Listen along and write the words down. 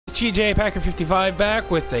TJ Packer55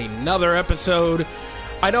 back with another episode.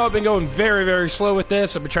 I know I've been going very, very slow with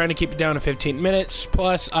this. I've been trying to keep it down to 15 minutes.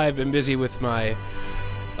 Plus, I've been busy with my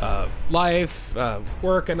life,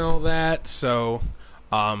 work, and all that. So,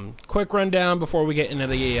 quick rundown before we get into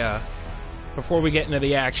the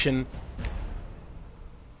action.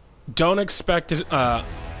 Don't expect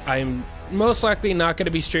I'm most likely not going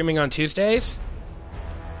to be streaming on Tuesdays.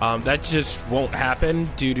 That just won't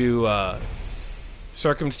happen due to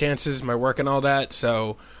circumstances, my work and all that.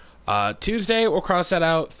 So Tuesday, we'll cross that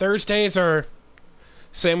out. Thursdays are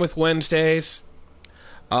same with Wednesdays.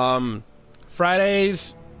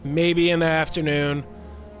 Fridays, maybe in the afternoon.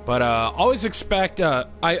 But always expect,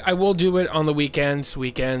 I will do it on the weekends.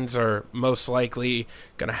 Weekends are most likely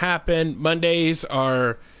going to happen. Mondays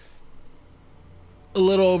are a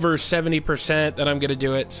little over 70% that I'm going to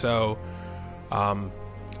do it. So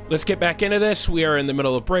let's get back into this. We are in the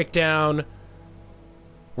middle of breakdown.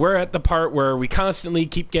 We're at the part where we constantly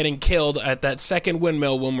keep getting killed at that second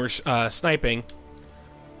windmill when we're sniping.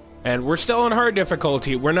 And we're still on hard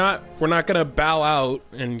difficulty. We're not going to bow out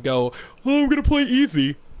and go, oh, I'm going to play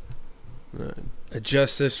easy.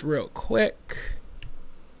 Adjust this real quick.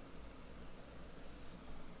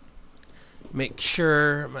 Make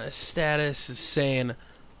sure my status is saying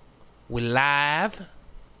we live.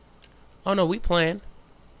 Oh no, we playing.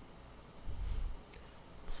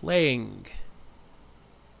 Playing.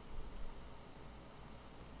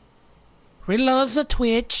 Reloads the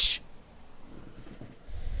Twitch.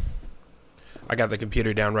 I got the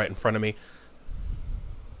computer down right in front of me.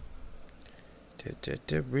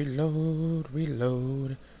 Reload,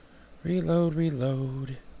 reload, reload,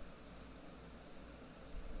 reload.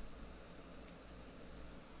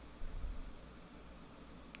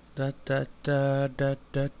 Da da da da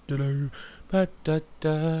da da da da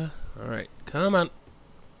da. All right, come on.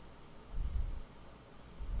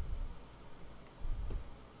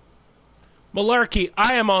 Malarkey,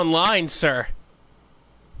 I am online, sir.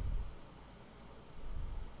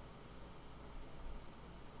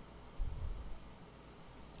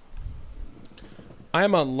 I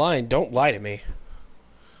am online. Don't lie to me.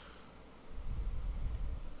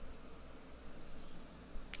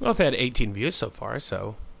 Well, I've had 18 views so far,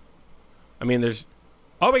 so... I mean, there's...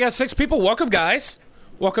 Oh, we got 6 people. Welcome, guys.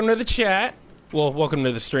 Welcome to the chat. Well, welcome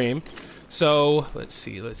to the stream. So, let's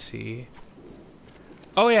see.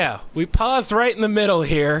 Oh, yeah. We paused right in the middle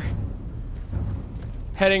here.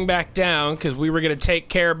 Heading back down, because we were going to take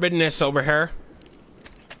care of business over here.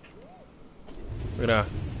 We're going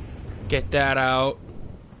to get that out.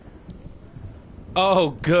 Oh,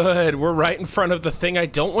 good. We're right in front of the thing I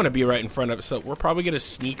don't want to be right in front of, so we're probably going to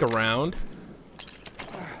sneak around.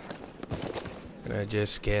 Gonna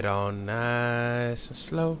just get on nice and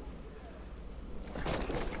slow.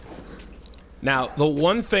 Now, the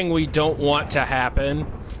one thing we don't want to happen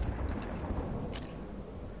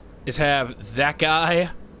is have that guy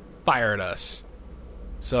fire at us.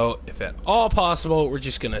 So, if at all possible, we're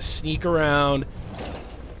just gonna sneak around.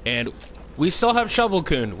 And we still have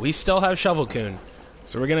Shovel-kun.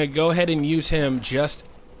 So we're gonna go ahead and use him just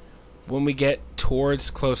when we get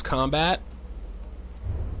towards close combat.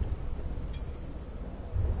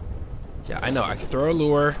 Yeah, I know. I can throw a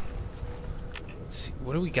lure. Let's see,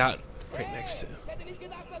 what do we got right next to?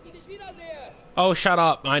 Oh, shut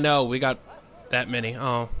up. I know. We got that many.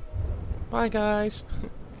 Oh. Bye, guys.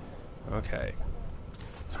 Okay.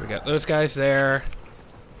 So we got those guys there.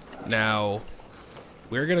 Now,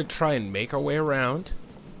 we're going to try and make our way around.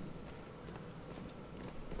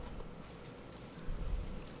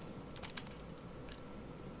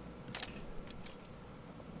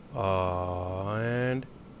 And...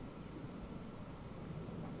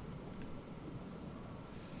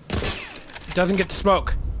 doesn't get the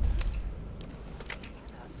smoke.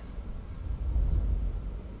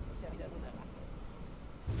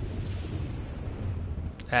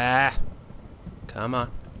 Ah. Come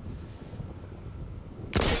on.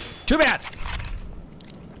 Too bad.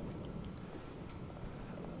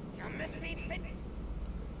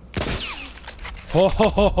 Ho ho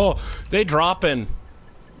ho ho. They dropping.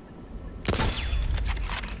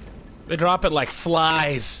 They drop it like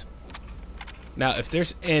flies. Now, if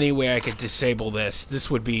there's any way I could disable this, this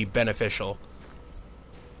would be beneficial.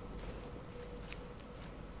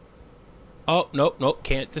 Oh, nope,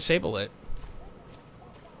 can't disable it.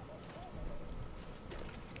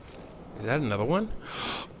 Is that another one?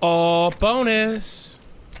 Oh, bonus!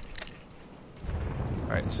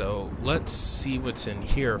 Alright, so let's see what's in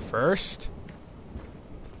here first.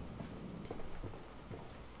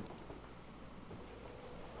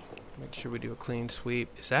 Make sure we do a clean sweep.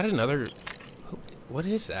 Is that another... What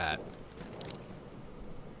is that?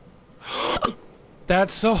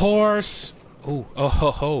 That's a horse. Ooh, oh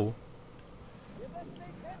ho ho.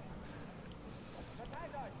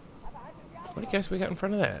 What do you guys we got in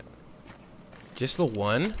front of that? Just the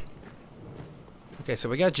one? Okay, so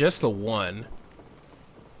we got just the one.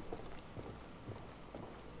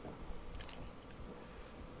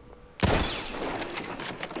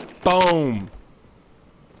 Boom.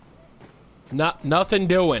 Nothing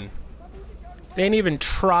doing. They ain't even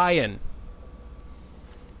trying.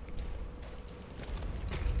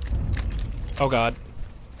 Oh god.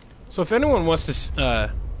 So if anyone wants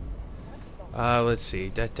to let's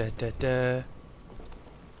see.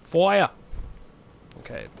 Fire.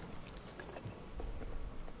 Okay.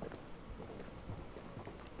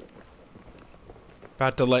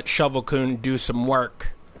 About to let Shovel-kun do some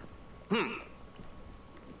work.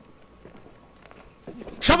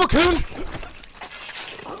 Shovel-kun!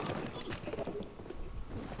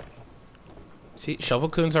 See,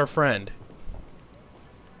 Shovel-kun's our friend.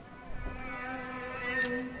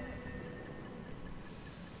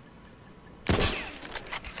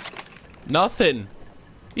 Nothing.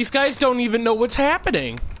 These guys don't even know what's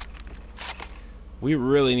happening. We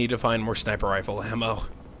really need to find more sniper rifle ammo.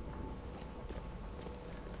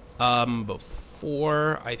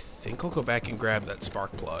 Before, I think I'll go back and grab that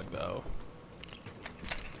spark plug, though.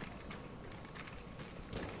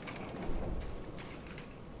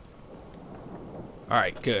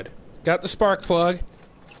 Alright, good. Got the spark plug.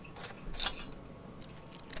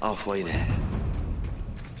 Halfway there.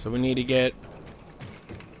 So we need to get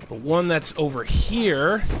the one that's over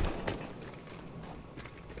here.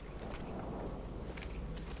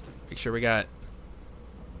 Make sure we got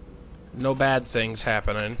no bad things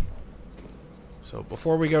happening. So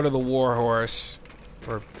before we go to the war horse,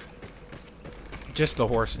 or just the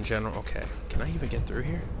horse in general. Okay, can I even get through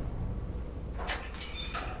here?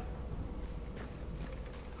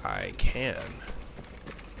 I can.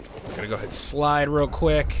 I'm gonna go ahead and slide real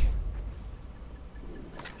quick.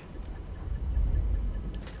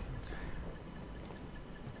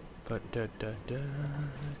 But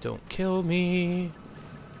don't kill me.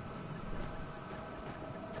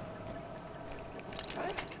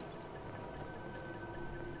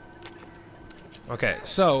 Okay,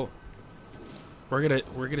 so we're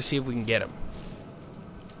gonna see if we can get him.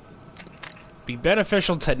 Be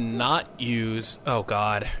beneficial to not use. Oh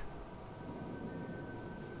God,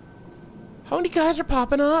 how many guys are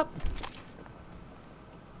popping up?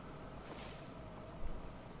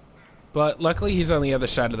 But luckily he's on the other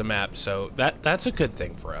side of the map, so that's a good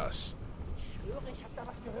thing for us.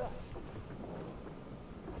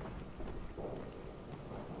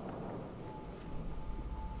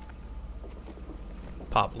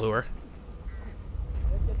 Pop lure.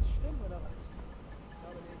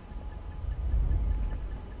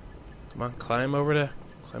 Come on, climb over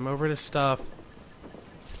to stuff.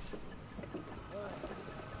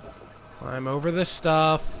 Climb over the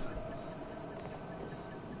stuff.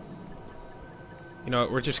 You know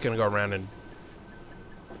what, we're just gonna go around and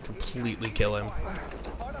completely kill him.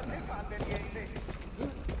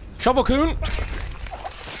 Shovel-kun!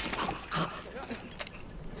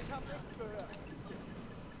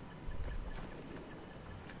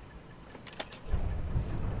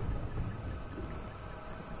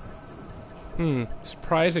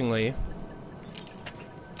 Surprisingly.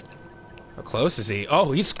 How close is he?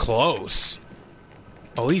 Oh, he's close.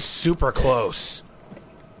 Oh, he's super close.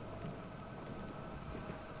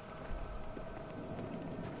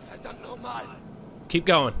 Keep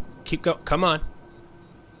going. Keep go. Come on.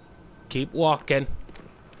 Keep walking.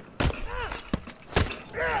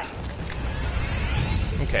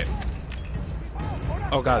 Okay.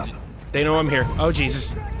 Oh God. They know I'm here. Oh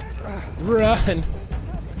Jesus. Run.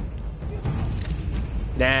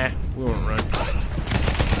 Nah, we won't run.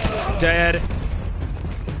 Dead.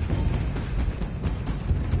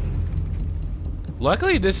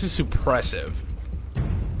 Luckily, this is suppressive.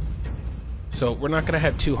 So we're not gonna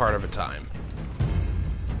have too hard of a time.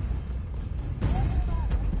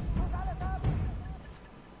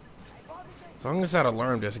 As long as that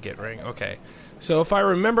alarm doesn't get ring. Okay. So if I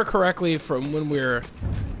remember correctly from when we were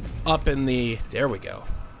up in the... There we go.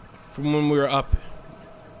 From when we were up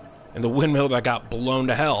in the windmill that got blown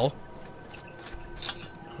to hell.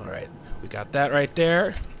 Alright. We got that right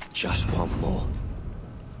there. Just one more.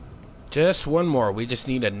 Just one more. We just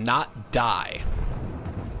need to not die.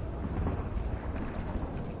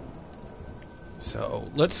 So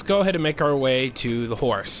let's go ahead and make our way to the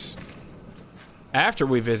horse. After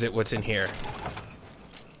we visit what's in here.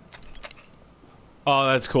 Oh,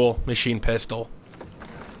 that's cool. Machine pistol.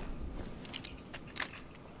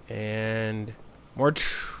 And more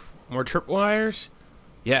tripwires.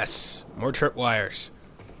 Yes, more tripwires.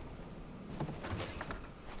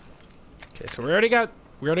 Okay, so we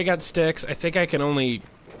already got sticks. I think I can only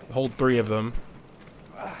hold 3 of them.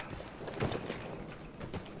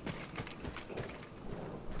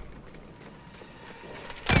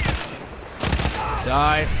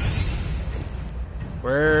 Die.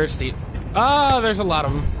 Where's the... Ah, there's a lot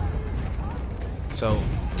of them. So,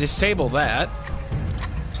 disable that.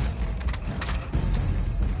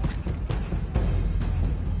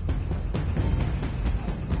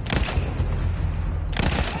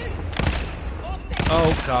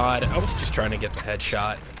 Oh, God. I was just trying to get the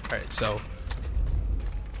headshot. Alright, so...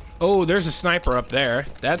 Oh, there's a sniper up there.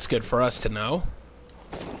 That's good for us to know.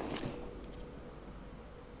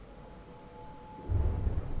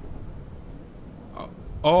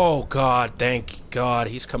 Oh, God. Thank God.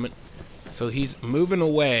 He's coming. So he's moving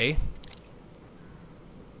away.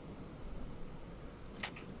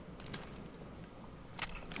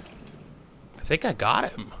 I think I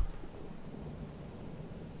got him.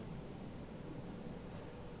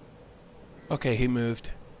 Okay, he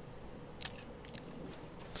moved.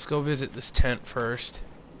 Let's go visit this tent first.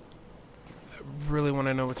 I really want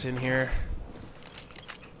to know what's in here.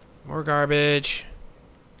 More garbage.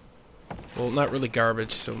 Well, not really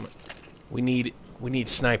garbage, so we need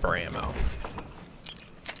sniper ammo.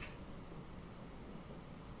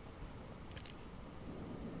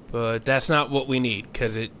 But that's not what we need,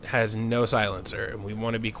 because it has no silencer, and we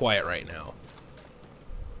want to be quiet right now.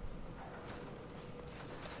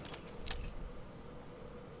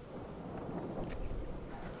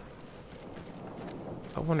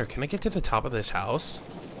 I wonder, can I get to the top of this house?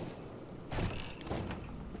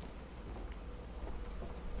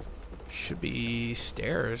 Should be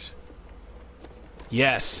stairs.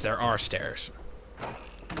 Yes, there are stairs.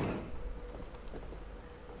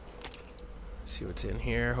 See what's in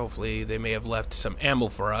here. Hopefully they may have left some ammo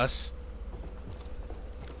for us.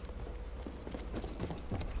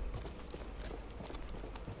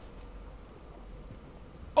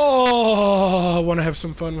 Oh, I want to have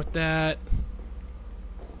some fun with that.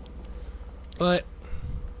 But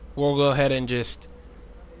we'll go ahead and just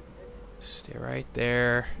stay right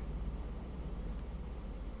there.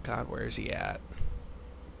 God, where is he at?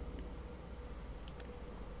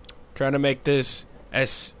 Trying to make this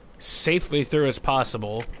as safely through as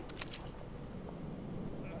possible.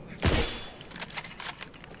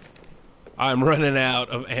 I'm running out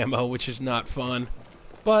of ammo, which is not fun.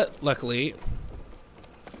 But luckily,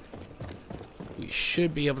 we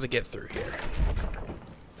should be able to get through here.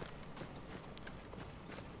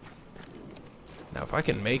 Now, if I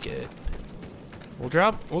can make it,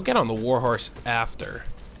 we'll get on the warhorse after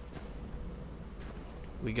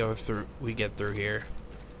we get through here.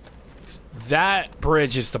 That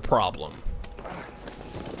bridge is the problem.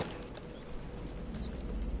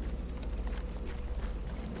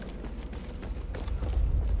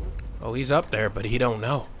 Oh, he's up there, but he don't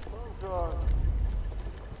know.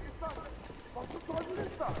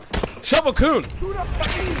 Shovel-kun!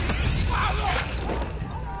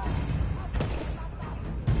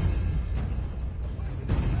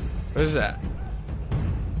 What is that?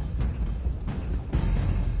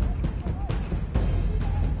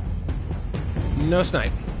 No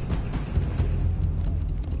snipe.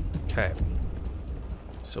 Okay.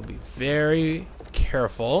 So be very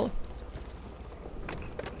careful.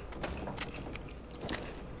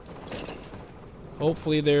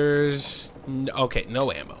 Hopefully there's... Okay,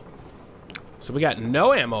 no ammo. So we got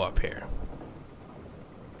no ammo up here.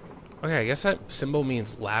 Okay, I guess that symbol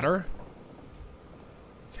means ladder.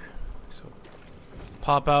 Okay, so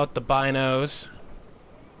pop out the binos.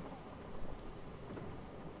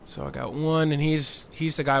 So I got one, and he's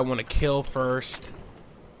the guy I want to kill first.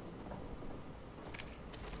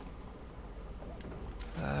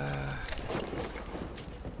 Go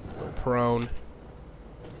prone.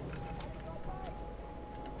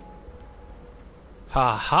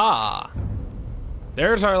 Ha ha!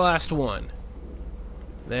 There's our last one.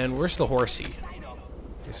 Then where's the horsey?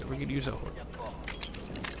 Okay, so we could use a horse.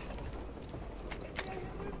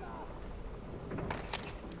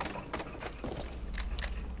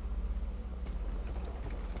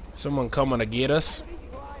 Someone coming to get us?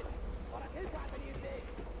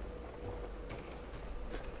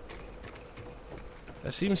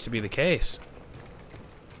 That seems to be the case.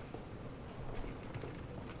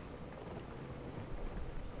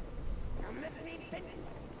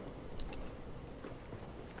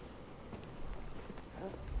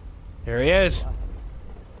 Here he is.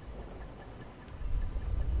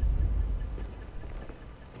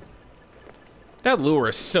 That lure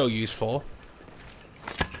is so useful.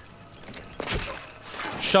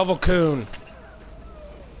 Shovel-kun.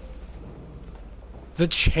 The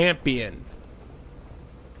champion.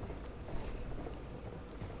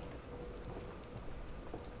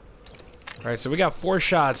 Alright, so we got 4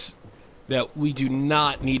 shots that we do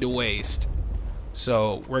not need to waste.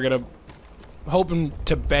 So we're gonna hoping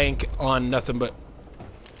to bank on nothing but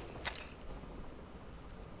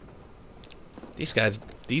these guys,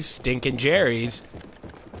 these stinking Jerrys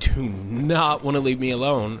do not want to leave me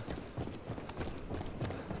alone.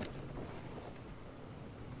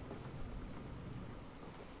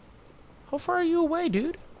 How far are you away,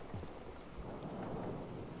 dude?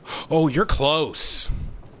 Oh, you're close.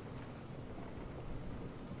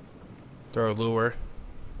 Throw a lure.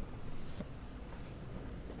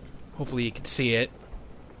 Hopefully you can see it.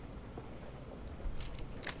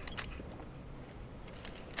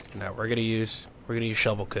 Now we're gonna use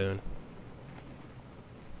Shovel-kun.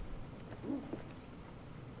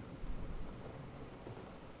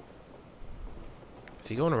 Is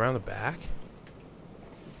he going around the back?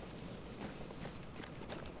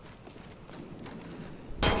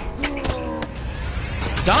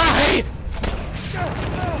 Die!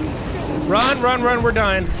 Run, run, run, we're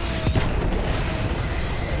dying.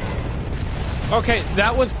 Okay,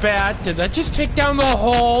 that was bad. Did that just take down the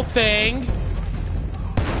whole thing?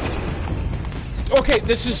 Okay,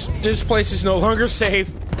 this place is no longer safe.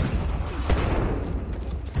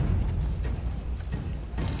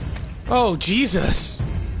 Oh, Jesus.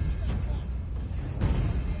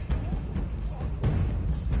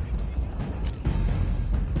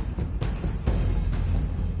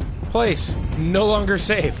 Place no longer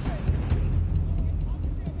safe.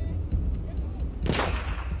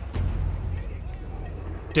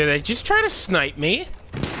 Did they just try to snipe me?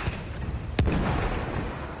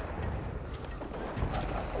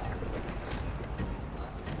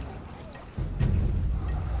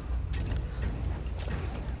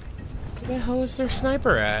 Where the hell is their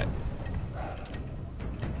sniper at?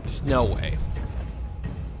 There's no way.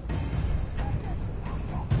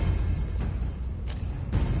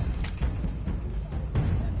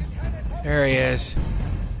 There he is.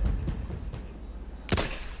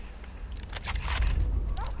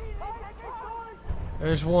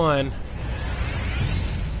 There's one.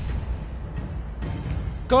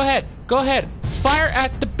 Go ahead. Go ahead. Fire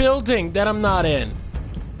at the building that I'm not in.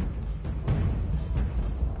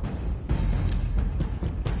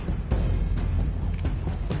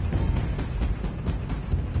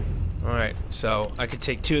 Alright, so I could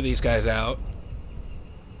take 2 of these guys out.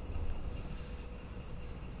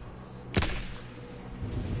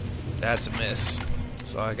 That's a miss.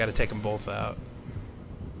 So I gotta take them both out.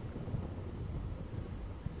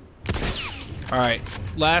 Alright,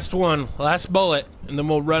 last one. Last bullet. And then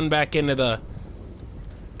we'll run back into the...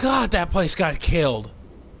 God, that place got killed.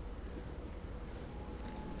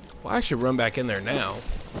 Well, I should run back in there now.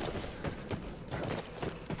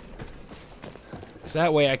 So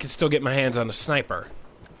that way I can still get my hands on a sniper.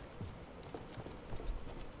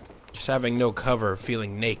 Just having no cover,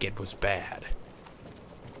 feeling naked was bad.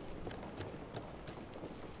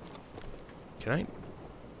 Can I...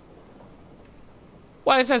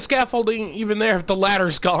 Why is that scaffolding even there if the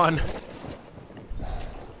ladder's gone?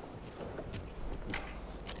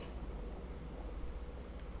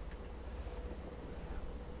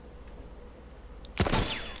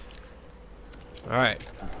 Alright.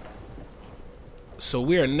 So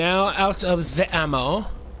we are now out of the ammo.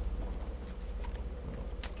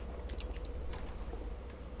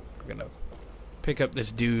 We're gonna pick up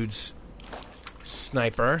this dude's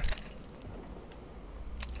sniper.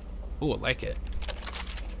 Ooh, I like it.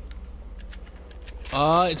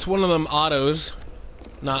 It's one of them autos.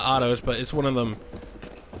 Not autos, but it's one of them.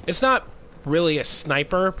 It's not really a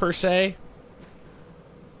sniper, per se.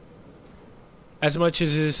 As much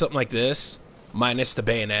as it is something like this. Minus the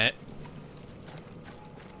bayonet.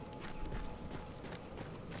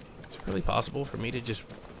 Is it really possible for me to just...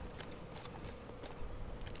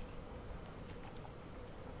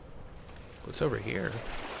 What's over here?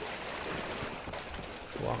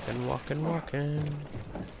 Walking, walking, walking.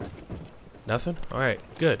 Nothing? Alright,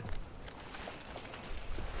 good.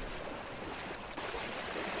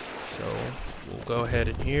 So, we'll go ahead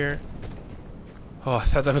in here. Oh, I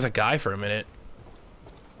thought that was a guy for a minute.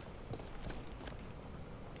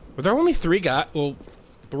 Were there only 3 guys? Well,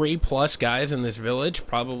 3 plus guys in this village?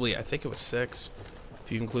 Probably, I think it was 6.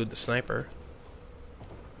 If you include the sniper.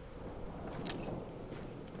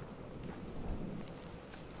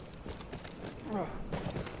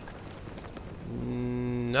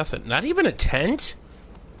 Nothing. Not even a tent?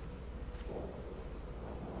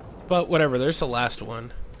 But whatever, there's the last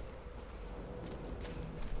one.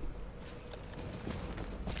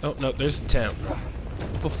 Oh, no, there's the tent.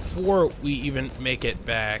 before we even make it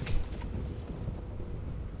back.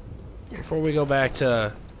 Before we go back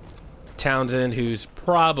to Townsend, who's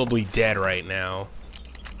probably dead right now.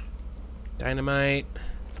 Dynamite.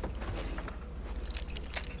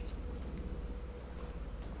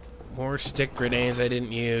 More stick grenades I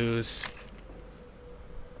didn't use.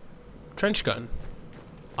 Trench gun.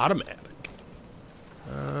 Automatic.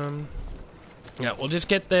 Yeah, we'll just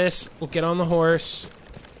get this. We'll get on the horse.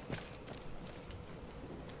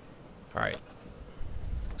 Alright.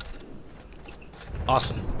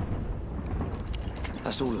 Awesome.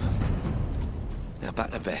 That's all of them. Now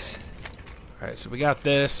back to Beth. Alright, so we got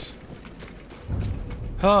this.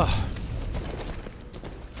 Oh.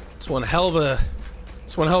 It's one hell of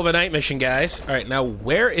a night mission, guys. Alright, now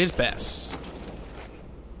where is Bess?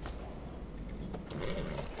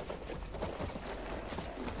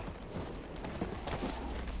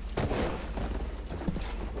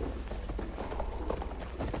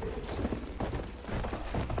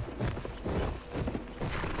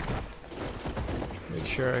 Make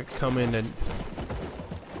sure I come in and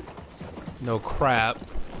no crap.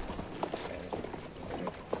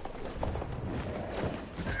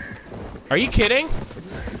 Are you kidding?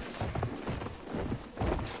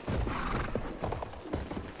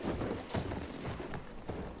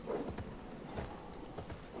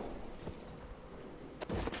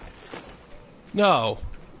 No.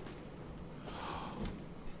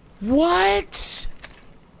 What?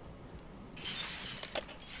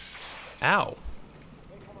 Ow.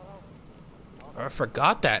 I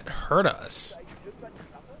forgot that hurt us.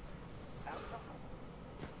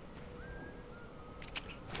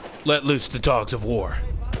 Let loose the dogs of war.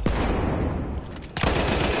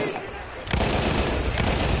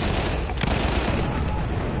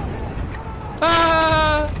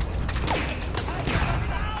 Ah!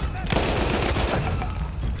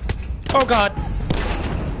 Oh God.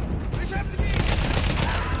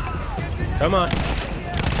 Come on.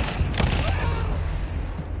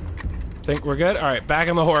 Think we're good? Alright, back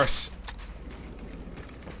on the horse.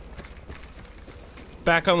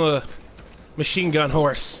 Back on the machine gun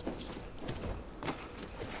horse.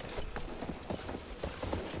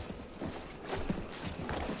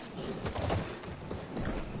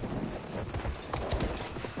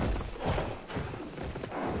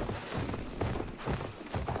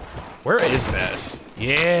 Where is Bess?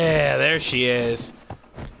 Yeah, there she is.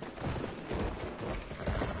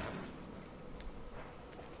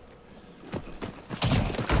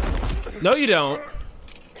 No, you don't.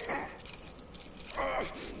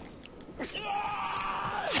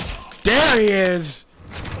 There he is.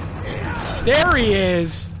 There he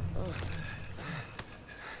is.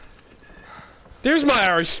 There's my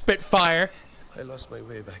Irish Spitfire. I lost my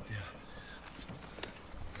way back there.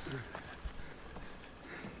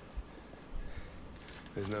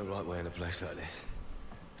 There's no right way in a place like this.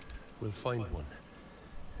 We'll find one.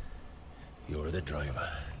 You're the driver.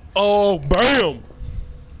 Oh, bam!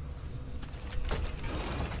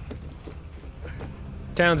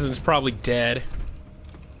 Townsend's probably dead.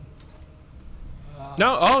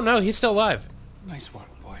 No, oh no, he's still alive. Nice work,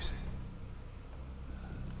 boys.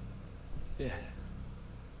 Yeah.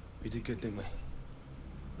 We did good, didn't we?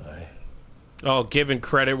 Aye. Oh, giving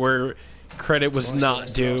credit where credit was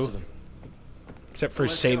not due. Except for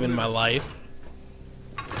saving my life.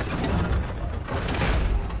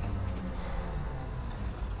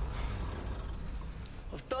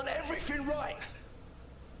 I've done everything right.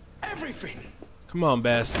 Everything. Come on,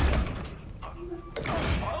 Bess. My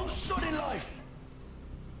whole shot in life.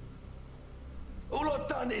 All I've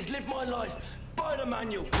done is live my life by the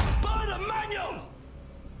manual. By the manual!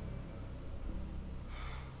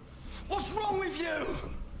 What's wrong with you?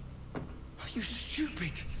 You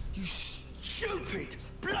stupid,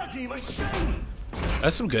 bloody machine!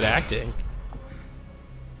 That's some good acting.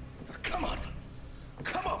 Come on,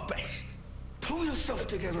 Bess. Pull yourself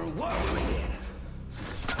together and work with me here.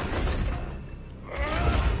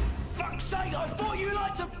 Fuck's sake, I thought you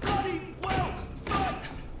liked to bloody well fight.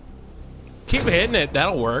 Keep hitting it,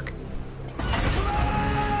 that'll work.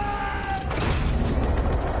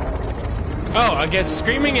 Oh, I guess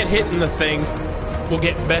screaming and hitting the thing will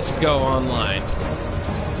get Best Go online.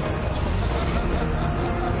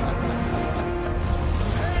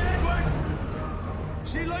 Hey, Edward!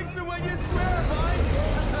 She likes it when you swear, boy!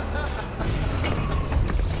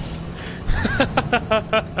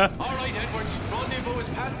 Alright, Edward. Rendezvous is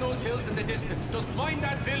past those hills in the distance. Just mind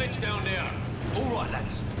that village down there. Alright,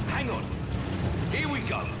 lads. Hang on. Here we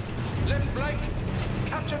go. Left flank.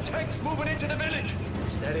 Capture tanks moving into the village.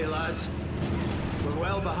 Steady, lads. We're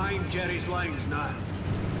well behind Jerry's lines now.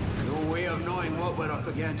 No way of knowing what we're up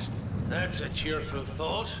against. That's a cheerful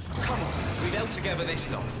thought. Come on, we've held together this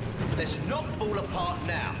long. Let's not fall apart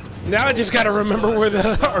now. Now I just gotta remember where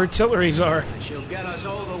the artilleries are. She'll get us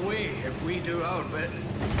all the way if we do our bit.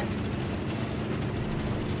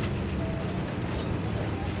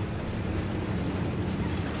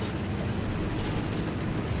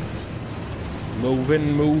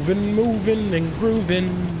 Moving, moving, moving and grooving.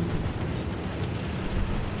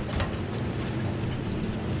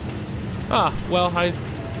 Ah, well,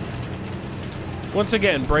 once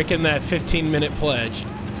again, breaking that 15-minute pledge.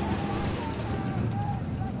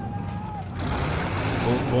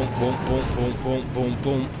 Boom, boom, boom, boom, boom, boom, boom,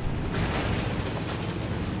 boom.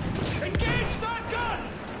 Engage that gun!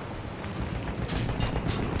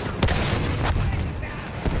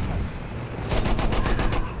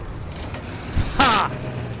 Ha!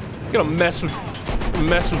 Gonna mess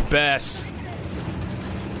with Bess.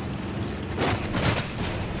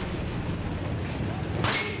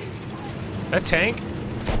 That tank?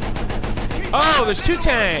 Oh, there's two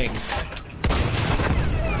tanks.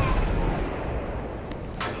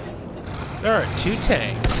 There are two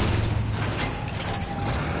tanks.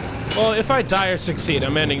 Well, if I die or succeed,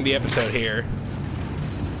 I'm ending the episode here.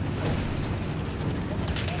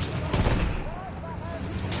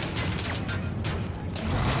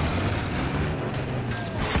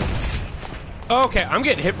 Okay, I'm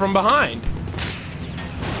getting hit from behind.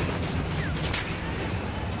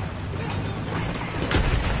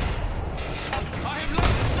 I have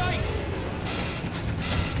lost sight!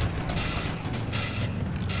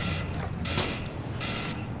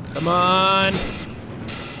 Come on.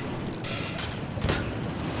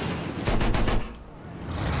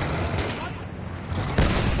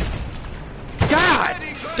 God!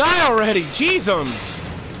 Die already! Jeezums!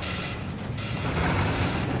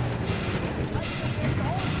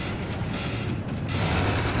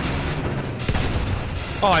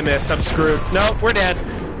 Oh, I missed. I'm screwed. No, we're dead.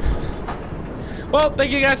 Well,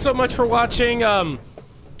 thank you guys so much for watching.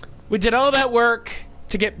 We did all that work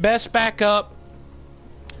to get Bess back up.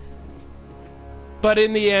 But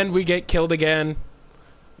in the end, we get killed again.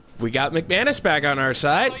 We got McManus back on our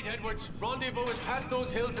side. Right, Edwards. Rendezvous is past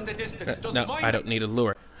those hills in the distance. Just No, mind I don't need a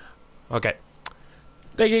lure. Okay.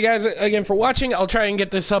 Thank you guys again for watching. I'll try and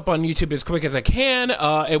get this up on YouTube as quick as I can.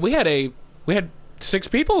 And we had 6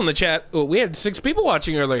 people in the chat. Well, we had 6 people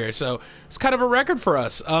watching earlier, so it's kind of a record for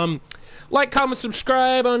us. Like, comment,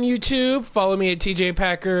 subscribe on YouTube. Follow me at TJ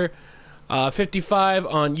Packer 55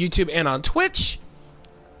 on YouTube and on Twitch.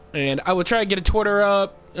 And I will try to get a Twitter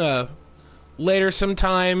up later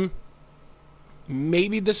sometime,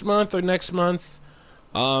 maybe this month or next month.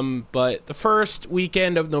 But the first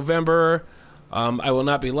weekend of November, I will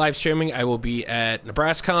not be live streaming. I will be at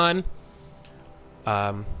NebraskaCon.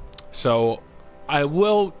 So I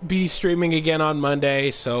will be streaming again on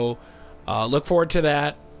Monday. So look forward to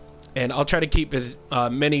that. And I'll try to keep as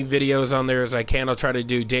many videos on there as I can. I'll try to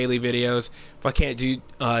do daily videos. If I can't do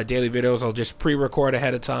daily videos, I'll just pre-record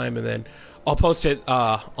ahead of time, and then I'll post it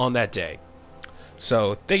on that day.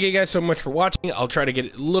 So thank you guys so much for watching. I'll try to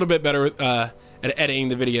get a little bit better at editing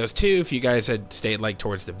the videos too, if you guys had stayed like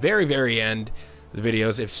towards the very, very end of the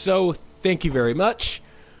videos. If so, thank you very much.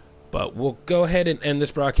 But we'll go ahead and end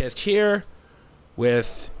this broadcast here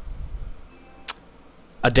with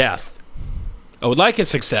a death. I would like a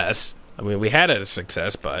success. I mean, we had a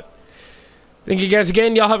success, but thank you guys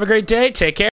again. Y'all have a great day. Take care.